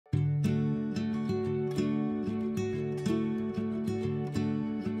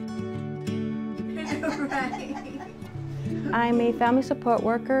I'm a family support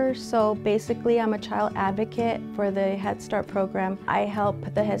worker, so basically I'm a child advocate for the Head Start program. I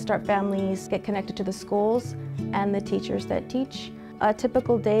help the Head Start families get connected to the schools and the teachers that teach. A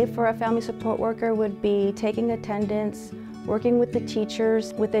typical day for a family support worker would be taking attendance, working with the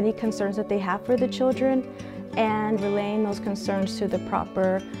teachers with any concerns that they have for the children, and relaying those concerns to the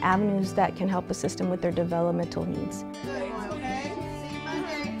proper avenues that can help assist them with their developmental needs.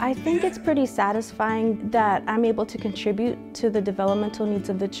 I think it's pretty satisfying that I'm able to contribute to the developmental needs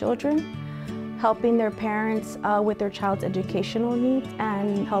of the children, helping their parents with their child's educational needs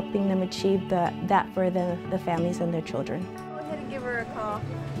and helping them achieve that for the families and their children. Go ahead and give her a call.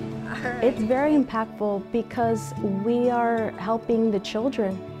 All right. It's very impactful because we are helping the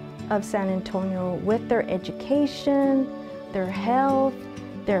children of San Antonio with their education, their health,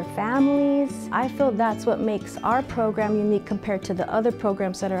 their families. I feel that's what makes our program unique compared to the other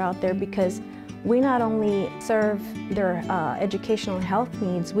programs that are out there, because we not only serve their educational and health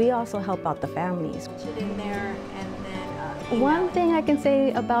needs, we also help out the families. Put it in there and then One thing I can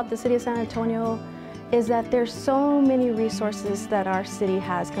say about the city of San Antonio is that there's so many resources that our city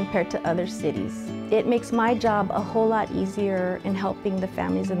has compared to other cities. It makes my job a whole lot easier in helping the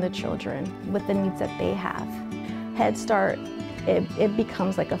families and the children with the needs that they have. Head Start, it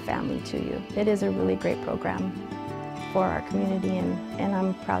becomes like a family to you. It is a really great program for our community, and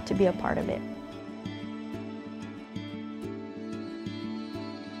I'm proud to be a part of it.